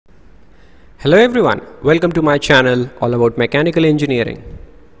Hello everyone, welcome to my channel all about mechanical engineering.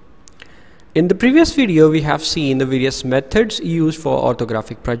 In the previous video we have seen the various methods used for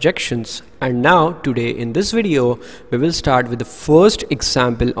orthographic projections, and now today in this video we will start with the first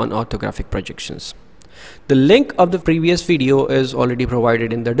example on orthographic projections. The link of the previous video is already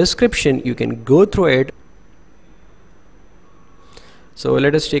provided in the description. You can go through it. So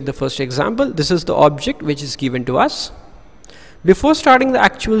let us take the first example. This is the object which is given to us. Before starting the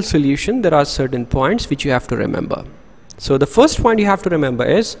actual solution, there are certain points which you have to remember. So the first point you have to remember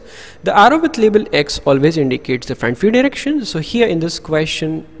is the arrow with label X always indicates the front view direction. So here in this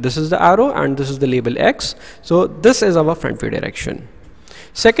question, this is the arrow and this is the label X. So this is our front view direction.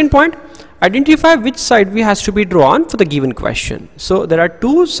 Second point, identify which side view has to be drawn for the given question. So there are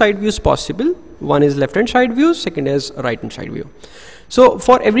two side views possible. One is left hand side view, second is right hand side view. So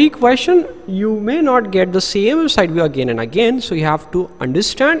for every question you may not get the same side view again and again, so you have to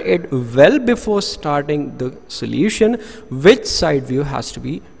understand it well before starting the solution which side view has to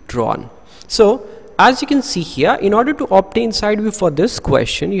be drawn. So as you can see here, in order to obtain side view for this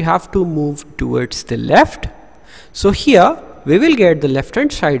question you have to move towards the left. So here we will get the left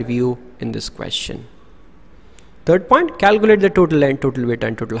hand side view in this question. Third point, calculate the total length, total width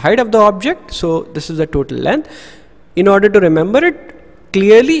and total height of the object. So this is the total length. In order to remember it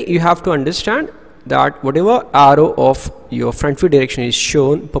clearly, you have to understand that whatever arrow of your front view direction is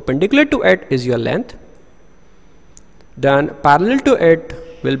shown, perpendicular to it is your length, then parallel to it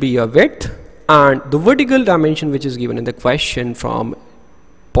will be your width, and the vertical dimension which is given in the question from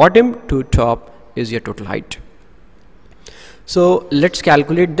bottom to top is your total height. So let's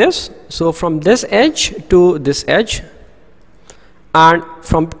calculate this. So from this edge to this edge, and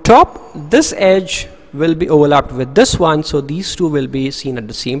from top this edge will be overlapped with this one, so these two will be seen at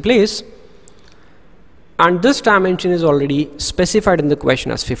the same place, and this dimension is already specified in the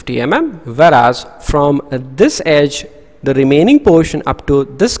question as 50 mm, whereas from this edge the remaining portion up to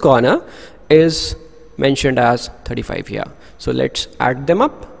this corner is mentioned as 35 here. So let's add them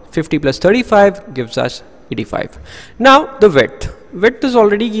up. 50 plus 35 gives us 85. Now the width is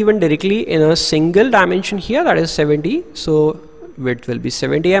already given directly in a single dimension here, that is 70, so width will be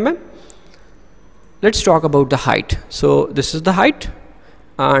 70 mm. Let's talk about the height. So this is the height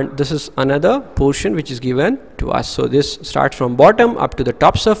and this is another portion which is given to us. So this starts from bottom up to the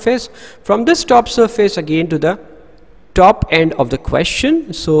top surface, from this top surface again to the top end of the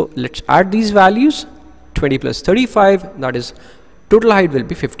question. So let's add these values. 20 plus 35, that is total height will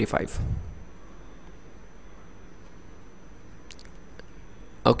be 55.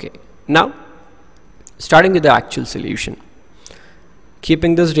 Okay, now starting with the actual solution,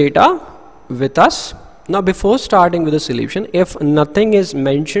 keeping this data with us. Now before starting with the solution, if nothing is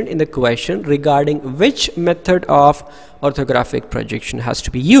mentioned in the question regarding which method of orthographic projection has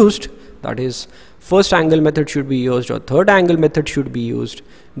to be used, that is first angle method should be used or third angle method should be used,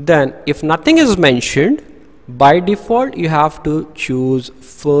 then if nothing is mentioned, by default you have to choose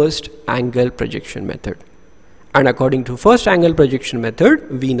first angle projection method. And according to first angle projection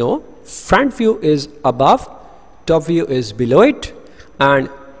method, we know front view is above, top view is below it, and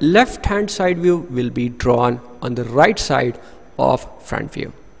left hand side view will be drawn on the right side of front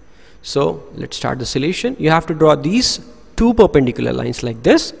view. So let's start the solution. You have to draw these two perpendicular lines like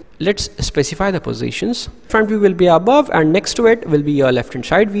this. Let's specify the positions. Front view will be above and next to it will be your left hand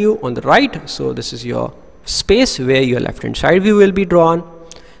side view on the right. So this is your space where your left hand side view will be drawn.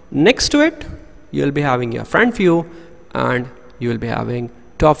 Next to it you will be having your front view and you will be having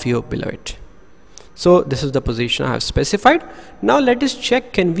top view below it. So this is the position I have specified. Now let us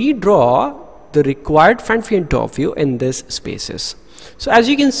check, can we draw the required front view and top view in these spaces. So as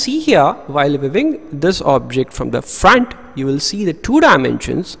you can see here, while viewing this object from the front, you will see the two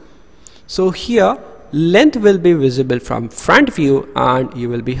dimensions. So here length will be visible from front view and you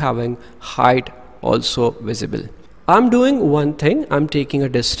will be having height also visible. I'm doing one thing, I'm taking a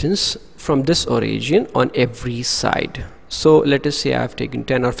distance from this origin on every side. So let us say I have taken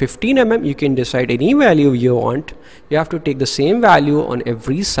 10 or 15 mm. You can decide any value you want. You have to take the same value on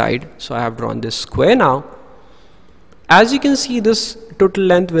every side. So I have drawn this square now. As you can see, this total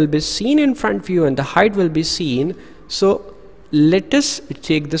length will be seen in front view and the height will be seen. So let us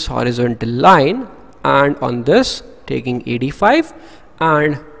take this horizontal line and on this taking 85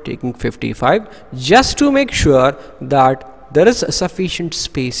 and taking 55, just to make sure that there is a sufficient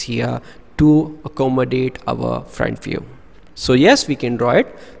space here to accommodate our front view. So yes, we can draw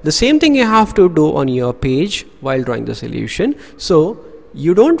it. The same thing you have to do on your page while drawing the solution, so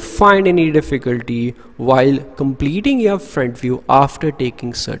you don't find any difficulty while completing your front view after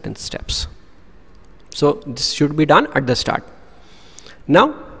taking certain steps. So this should be done at the start.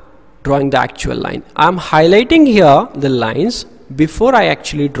 Now drawing the actual line. I'm highlighting here the lines before I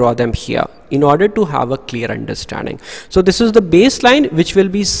actually draw them here in order to have a clear understanding. So this is the baseline which will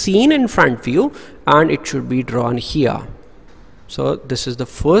be seen in front view and it should be drawn here. So this is the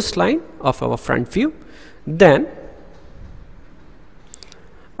first line of our front view. Then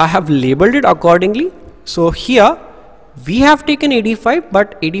I have labeled it accordingly. So here we have taken 85,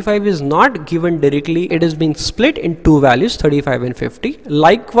 but 85 is not given directly. It is being split in two values, 35 and 50.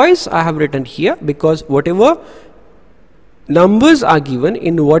 Likewise, I have written here because whatever numbers are given,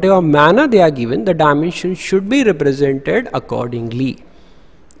 in whatever manner they are given, the dimension should be represented accordingly.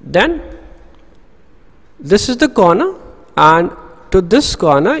 Then this is the corner, and to this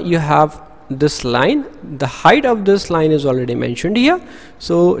corner you have this line. The height of this line is already mentioned here.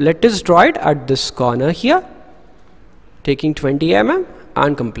 So let us draw it at this corner here, taking 20 mm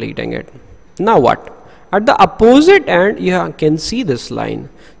and completing it. Now what? At the opposite end you can see this line.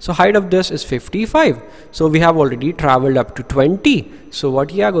 So height of this is 55. So we have already traveled up to 20. So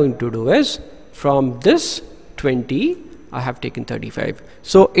what we are going to do is, from this 20 I have taken 35.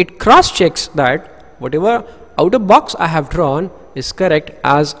 So it cross checks that whatever outer box I have drawn is correct,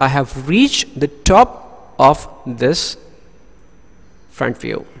 as I have reached the top of this front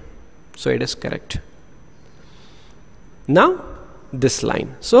view. So it is correct. Now this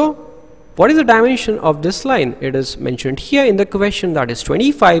line. So what is the dimension of this line? It is mentioned here in the question, that is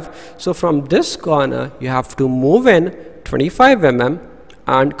 25. So from this corner you have to move in 25 mm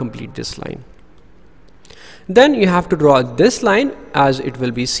and complete this line. Then you have to draw this line as it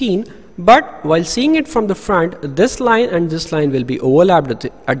will be seen, but while seeing it from the front, this line and this line will be overlapped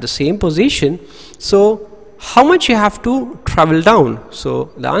at the same position. So how much you have to travel down?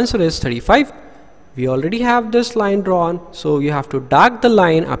 So the answer is 35. We already have this line drawn, so you have to dark the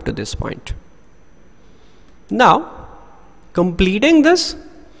line up to this point. Now completing this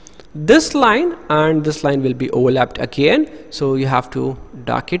line and this line will be overlapped again, so you have to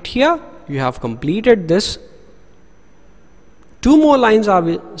dark it here. You have completed this. Two more lines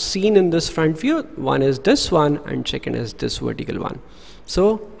are seen in this front view. One is this one and second is this vertical one.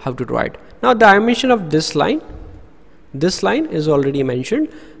 So how to draw it? Now the dimension of this line is already mentioned.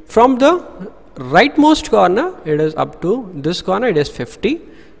 From the rightmost corner it is up to this corner, it is 50.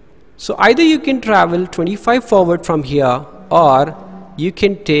 So either you can travel 25 forward from here, or you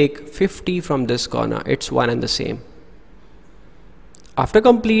can take 50 from this corner. It's one and the same. After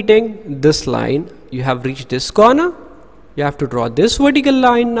completing this line, you have reached this corner. You have to draw this vertical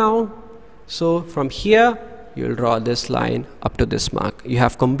line now. So from here you will draw this line up to this mark. You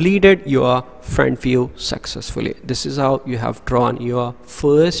have completed your front view successfully. This is how you have drawn your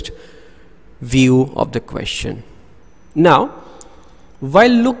first view of the question. Now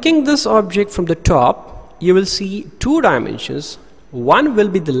while looking this object from the top, you will see two dimensions. One will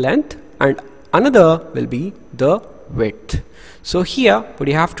be the length and another will be the width. So here what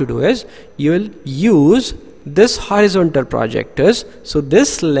you have to do is, you will use this horizontal projectors. So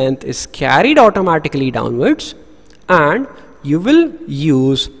this length is carried automatically downwards, and you will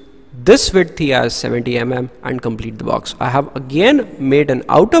use this width here as 70 mm and complete the box. I have again made an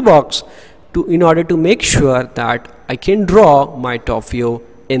outer box in order to make sure that I can draw my top view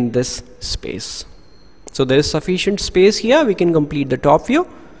in this space. So there is sufficient space here, we can complete the top view.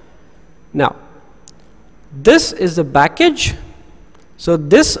 Now this is the back edge. So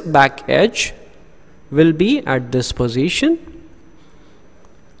this back edge will be at this position.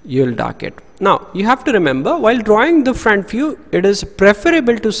 You will dark it. Now you have to remember, while drawing the front view, it is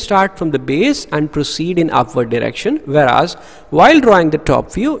preferable to start from the base and proceed in upward direction, whereas while drawing the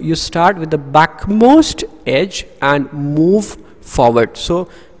top view, you start with the backmost edge and move forward. So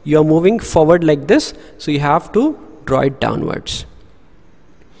you are moving forward like this, so you have to draw it downwards.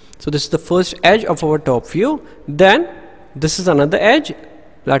 So this is the first edge of our top view. Then this is another edge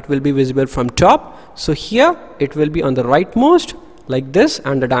that will be visible from top. So here it will be on the rightmost like this,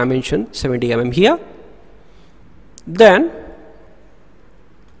 and the dimension 70 mm here. Then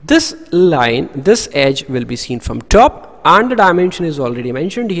this line, this edge will be seen from top, and the dimension is already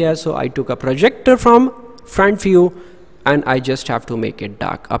mentioned here. So I took a projector from front view and I just have to make it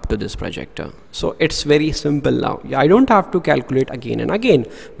dark up to this projector. So it's very simple now. I don't have to calculate again and again.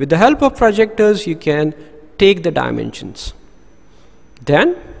 With the help of projectors you can take the dimensions.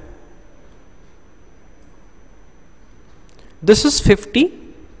 Then this is 50.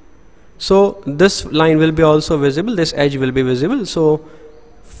 So this line will be also visible, this edge will be visible. So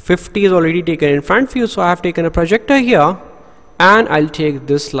 50 is already taken in front view, so I have taken a projector here and I'll take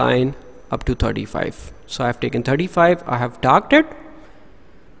this line up to 35. So I have taken 35, I have darked it.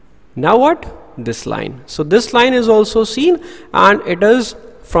 Now what? This line. So this line is also seen, and it is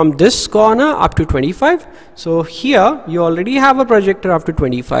from this corner up to 25. So here you already have a projector up to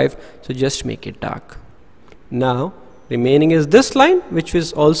 25, so just make it dark. Now remaining is this line, which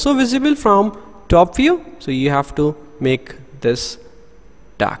is also visible from top view, so you have to make this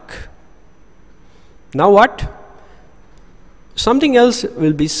dark. Now what? Something else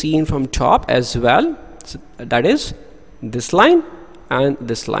will be seen from top as well, so that is this line and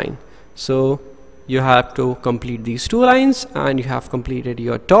this line. So you have to complete these two lines and you have completed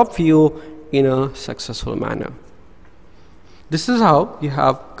your top view in a successful manner. This is how you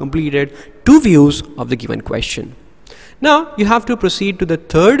have completed two views of the given question. Now you have to proceed to the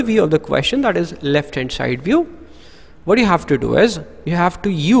third view of the question, that is left hand side view. What you have to do is you have to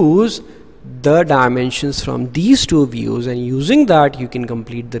use the dimensions from these two views, and using that you can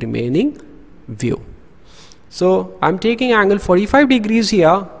complete the remaining view. So I'm taking angle 45 degrees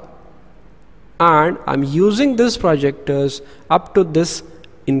here and I'm using this projectors up to this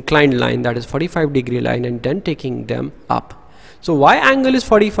inclined line, that is 45 degree line, and then taking them up. So why angle is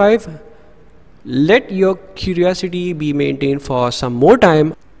 45? Let your curiosity be maintained for some more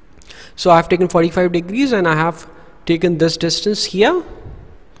time. So I have taken 45 degrees and I have taken this distance here.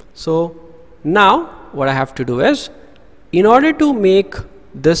 So now what I have to do is, in order to make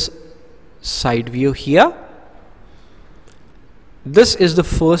this side view here, this is the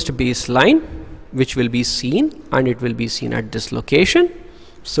first baseline which will be seen, and it will be seen at this location.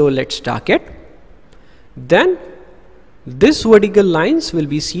 So let's dark it. Then this vertical lines will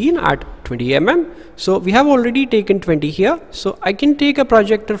be seen at 20 mm. So we have already taken 20 here, so I can take a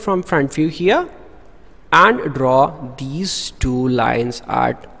projector from front view here and draw these two lines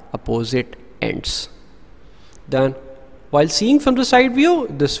at opposite ends. Then while seeing from the side view,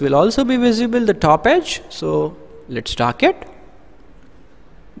 this will also be visible, the top edge. So let's dark it.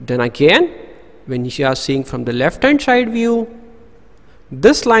 Then again, when you are seeing from the left hand side view,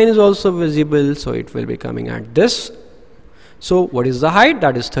 this line is also visible, so it will be coming at this. So what is the height?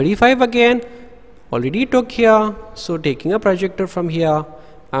 That is 35 again, already took here. So taking a projector from here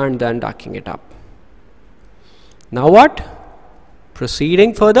and then darkening it up. Now what?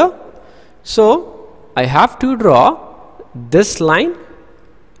 Proceeding further. So I have to draw this line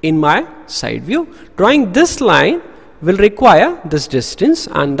in my side view. Drawing this line will require this distance,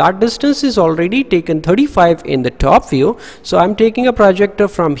 and that distance is already taken 35 in the top view. So I'm taking a projector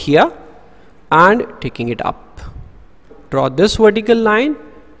from here and taking it up. Draw this vertical line.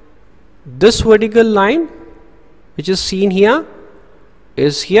 This vertical line which is seen here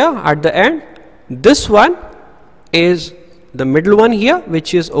is here at the end. This one is the middle one here,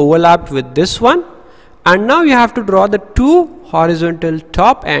 which is overlapped with this one, and now you have to draw the two horizontal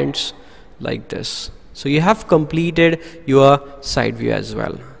top ends like this. So you have completed your side view as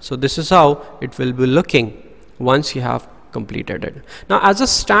well. So this is how it will be looking once you have completed it. Now as a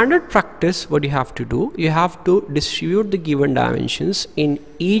standard practice, what you have to do, you have to distribute the given dimensions in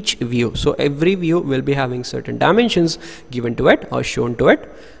each view. So every view will be having certain dimensions given to it or shown to it,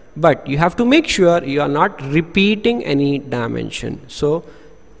 but you have to make sure you are not repeating any dimension. So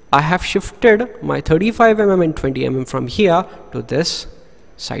I have shifted my 35 mm and 20 mm from here to this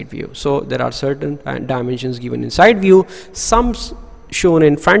side view. So there are certain dimensions given in side view, some shown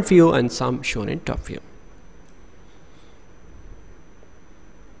in front view and some shown in top view.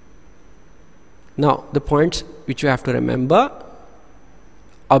 Now the points which you have to remember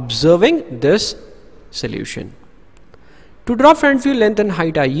observing this solution. To draw front view, length and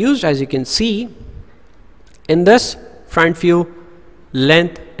height are used. As you can see in this front view,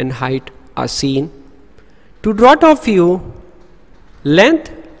 length and height are seen. To draw top view,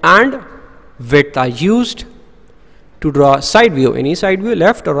 length and width are used. To draw side view, any side view,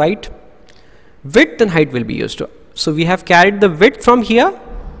 left or right, width and height will be used. So we have carried the width from here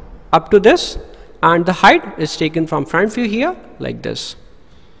up to this, and the height is taken from front view here like this.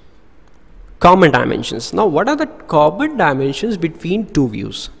 Common dimensions. Now what are the common dimensions between two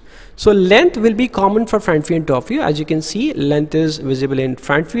views? So length will be common for front view and top view. As you can see, length is visible in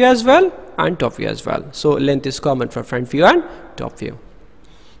front view as well and top view as well. So length is common for front view and top view.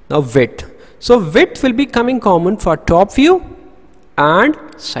 Now width. So width will be coming common for top view and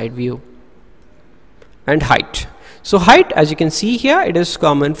side view. And height. So height, as you can see here, it is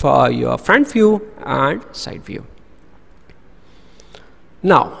common for your front view and side view.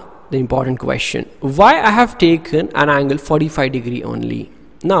 Now the important question, why I have taken an angle 45 degree only?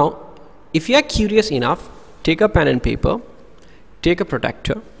 Now if you are curious enough, take a pen and paper, take a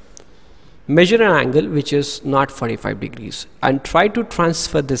protractor, measure an angle which is not 45 degrees and try to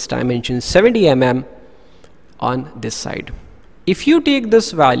transfer this dimension 70 mm on this side. If you take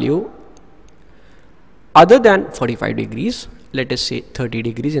this value other than 45 degrees let us say 30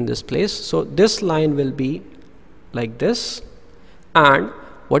 degrees in this place. So this line will be like this, and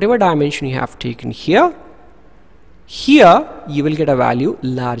whatever dimension you have taken here, you will get a value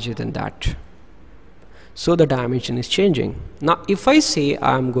larger than that. So the dimension is changing. Now if I say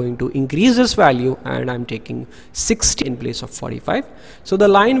I'm going to increase this value and I'm taking 60 in place of 45, so the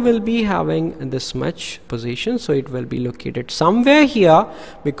line will be having this much position, so it will be located somewhere here.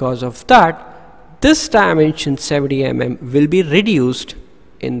 Because of that, this dimension 70 mm will be reduced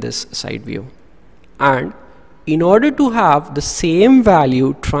in this side view, and in order to have the same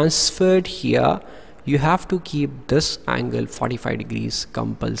value transferred here, you have to keep this angle 45 degrees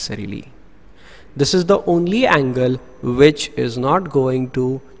compulsorily. This is the only angle which is not going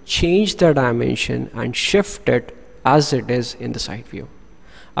to change the dimension and shift it as it is in the side view.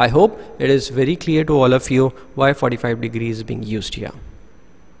 I hope it is very clear to all of you why 45 degrees is being used here.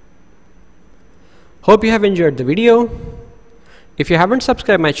 Hope you have enjoyed the video. If you haven't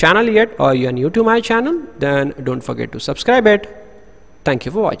subscribed my channel yet, or you are new to my channel, then don't forget to subscribe it. Thank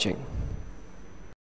you for watching.